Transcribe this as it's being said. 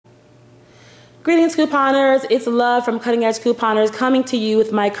Greetings, couponers. It's Love from Cutting Edge Couponers coming to you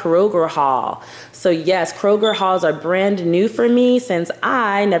with my Kroger haul. So yes, Kroger hauls are brand new for me since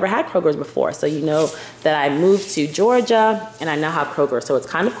I never had Kroger's before. So you know that I moved to Georgia and I now have Kroger. So it's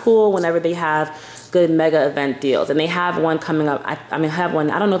kind of cool whenever they have good mega event deals. And they have one coming up. I have one.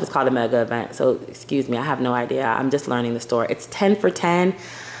 I don't know if it's called a mega event. So excuse me. I have no idea. I'm just learning the store. It's 10 for 10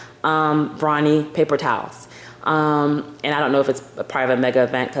 Brawny paper towels. And I don't know if it's a part of a mega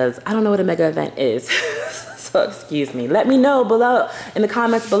event because I don't know what a mega event is. So excuse me. Let me know below in the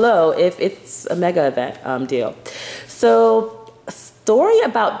comments below if it's a mega event deal. So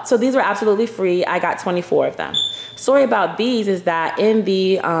so these were absolutely free. I got 24 of them. Story about these is that in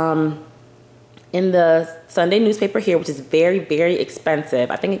the Sunday newspaper here, which is very, very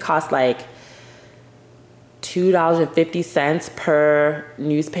expensive. I think it costs like $2.50 per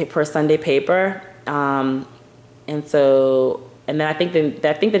newspaper, per Sunday paper. And then I think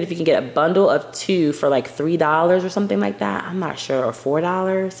that if you can get a bundle of 2 for like $3 or something like that, I'm not sure, or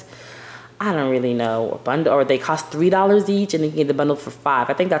 $4. I don't really know. Or they cost $3 each, and then you can get the bundle for $5.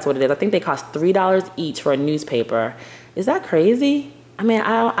 I think that's what it is. I think they cost $3 each for a newspaper. Is that crazy? I mean,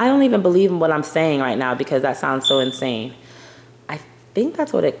 I don't even believe in what I'm saying right now because that sounds so insane. I think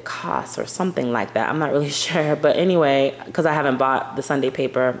that's what it costs or something like that. I'm not really sure, but anyway, because I haven't bought the Sunday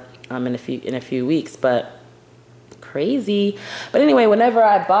paper in a few weeks, but crazy. But anyway, whenever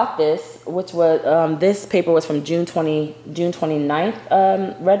I bought this, which was this paper was from June 29th,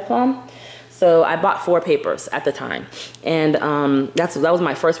 Red Plum. So I bought 4 papers at the time, and that was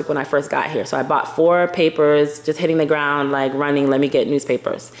my first week when I first got here. So I bought 4 papers, just hitting the ground, like running. Let me get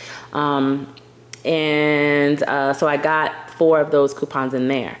newspapers, so I got 4 of those coupons in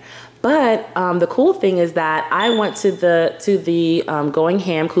there. But the cool thing is that I went to the Going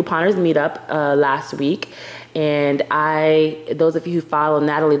Ham Couponers meetup last week, and those of you who follow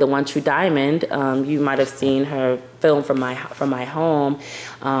Natalie, the One True Diamond, you might have seen her film from my home,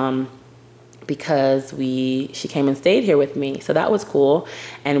 because she came and stayed here with me, so that was cool,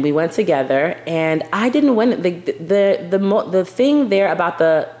 and we went together. And I didn't win. The thing there about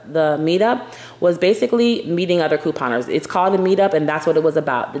the meetup was basically meeting other couponers. It's called a meetup, and that's what it was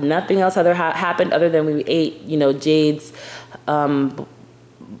about. Nothing else happened other than we ate, Jade's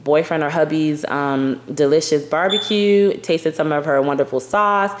boyfriend or hubby's delicious barbecue, tasted some of her wonderful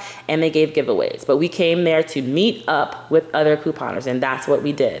sauce, and they gave giveaways. But we came there to meet up with other couponers, and that's what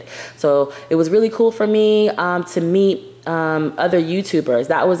we did. So it was really cool for me to meet other YouTubers.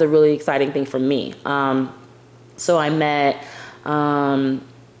 That was a really exciting thing for me. So I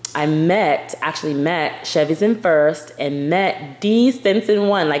actually met Chevy's in First and met D Stinson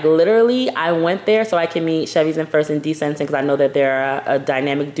 1. Like literally, I went there so I can meet Chevy's in First and D Stinson because I know that they're a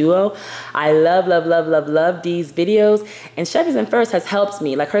dynamic duo. I love D's videos, and Chevy's in First has helped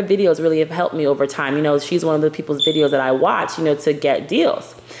me. Like her videos really have helped me over time. She's one of the people's videos that I watch, to get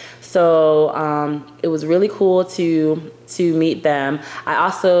deals. So it was really cool to meet them. I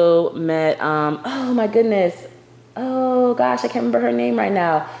also met, oh my goodness, oh gosh, I can't remember her name right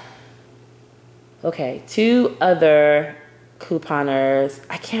now. Okay, 2 other couponers.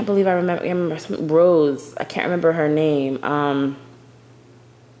 I can't believe I remember Rose. I can't remember her name. Oh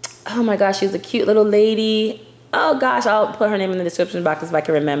my gosh, she was a cute little lady. Oh gosh, I'll put her name in the description box if I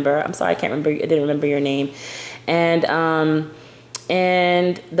can remember. I'm sorry, I didn't remember your name. And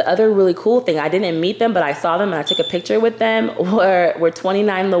the other really cool thing, I didn't meet them, but I saw them and I took a picture with them, were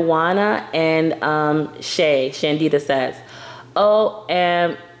 29 Luana and Shandita says.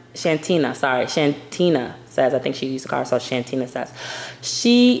 Shantina says, I think she used to call herself Shantina says.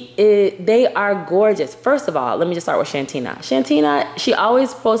 They are gorgeous. First of all, let me just start with Shantina. Shantina, she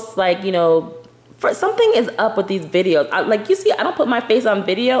always posts something is up with these videos. You see, I don't put my face on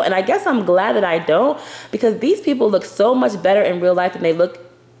video, and I guess I'm glad that I don't, because these people look so much better in real life than they look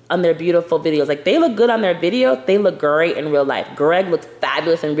on their beautiful videos. Like they look good on their video, they look great in real life. Greg looks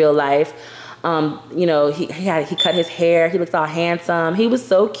fabulous in real life. He cut his hair. He looks all handsome. He was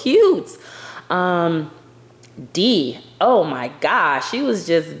so cute. D, oh my gosh, she was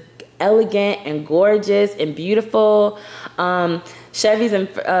just elegant and gorgeous and beautiful. Chevy's and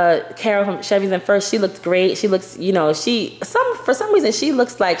Carol from Chevy's and First, she looked great. She looks, for some reason she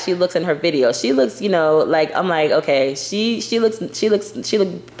looks like she looks in her video. She looks, like I'm like, okay, she looked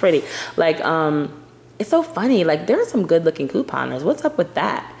pretty. Like it's so funny. Like there are some good looking couponers. What's up with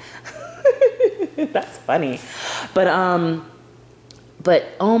that? That's funny. But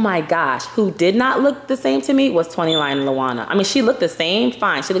oh my gosh, who did not look the same to me was 29 Luana. I mean, she looked the same,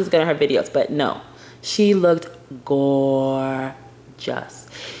 fine. She looks good in her videos, but no, she looked gorgeous.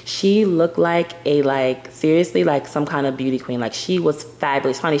 She looked like seriously, like some kind of beauty queen. Like she was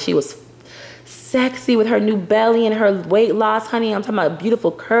fabulous. Honey, she was sexy with her new belly and her weight loss, honey. I'm talking about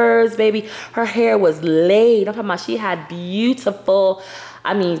beautiful curves, baby. Her hair was laid. I'm talking about she had beautiful,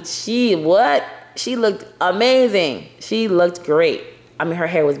 I mean, she looked amazing. She looked great. I mean, her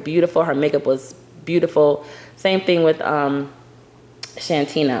hair was beautiful. Her makeup was beautiful. Same thing with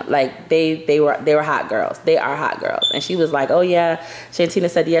Shantina. Like they were hot girls. They are hot girls. And she was like, oh yeah, Shantina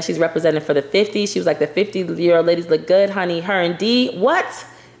said, yeah, she's representing for the 50s. She was like, the 50-year-old ladies look good, honey. Her and D, what?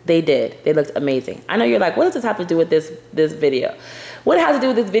 They did. They looked amazing. I know you're like, what does this have to do with this video? What it has to do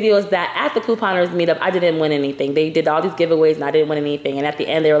with this video is that at the couponers meetup, I didn't win anything. They did all these giveaways and I didn't win anything. And at the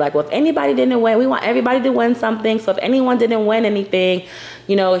end, they were like, well, if anybody didn't win, we want everybody to win something. So if anyone didn't win anything,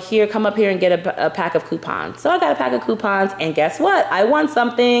 you know, here, come up here and get a pack of coupons. So I got a pack of coupons and guess what? I won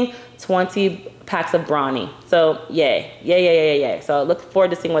something, 20 packs of Brawny. So yay, yay, yay, yay, yay. So I look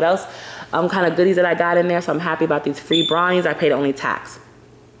forward to seeing what else kind of goodies that I got in there. So I'm happy about these free Brawnies. I paid only tax.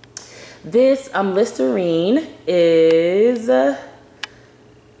 This Listerine is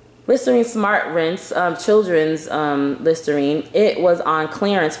Listerine Smart Rinse, children's Listerine. It was on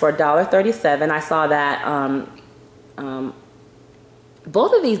clearance for $1.37. I saw that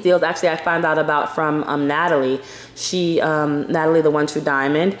both of these deals actually I found out about from Natalie. She Natalie, the One True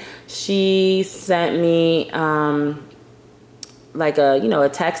Diamond. She sent me like a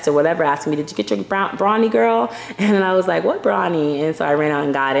text or whatever asking me, did you get your Brawny, girl? And then I was like, what Brawny? And so I ran out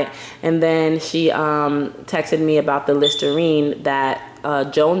and got it. And then she texted me about the Listerine that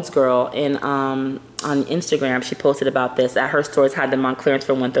Jones girl on Instagram, she posted about this. At her stores had them on clearance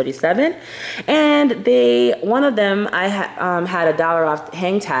for $137. And one of them, I had $1 off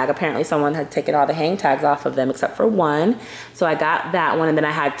hang tag. Apparently someone had taken all the hang tags off of them except for one. So I got that one. And then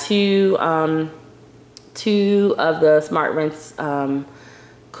I had two of the Smart Rinse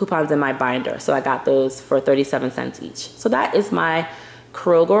coupons in my binder. So I got those for 37 cents each. So that is my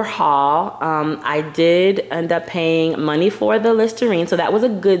Kroger haul. I did end up paying money for the Listerine, so that was a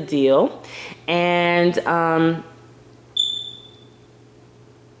good deal. And the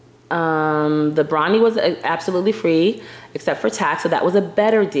Brawny was absolutely free except for tax, so that was a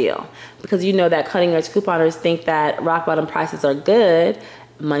better deal. Because you know that cutting edge couponers think that rock bottom prices are good.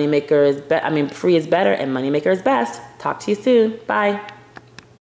 Moneymaker is free is better and moneymaker is best. Talk to you soon. Bye.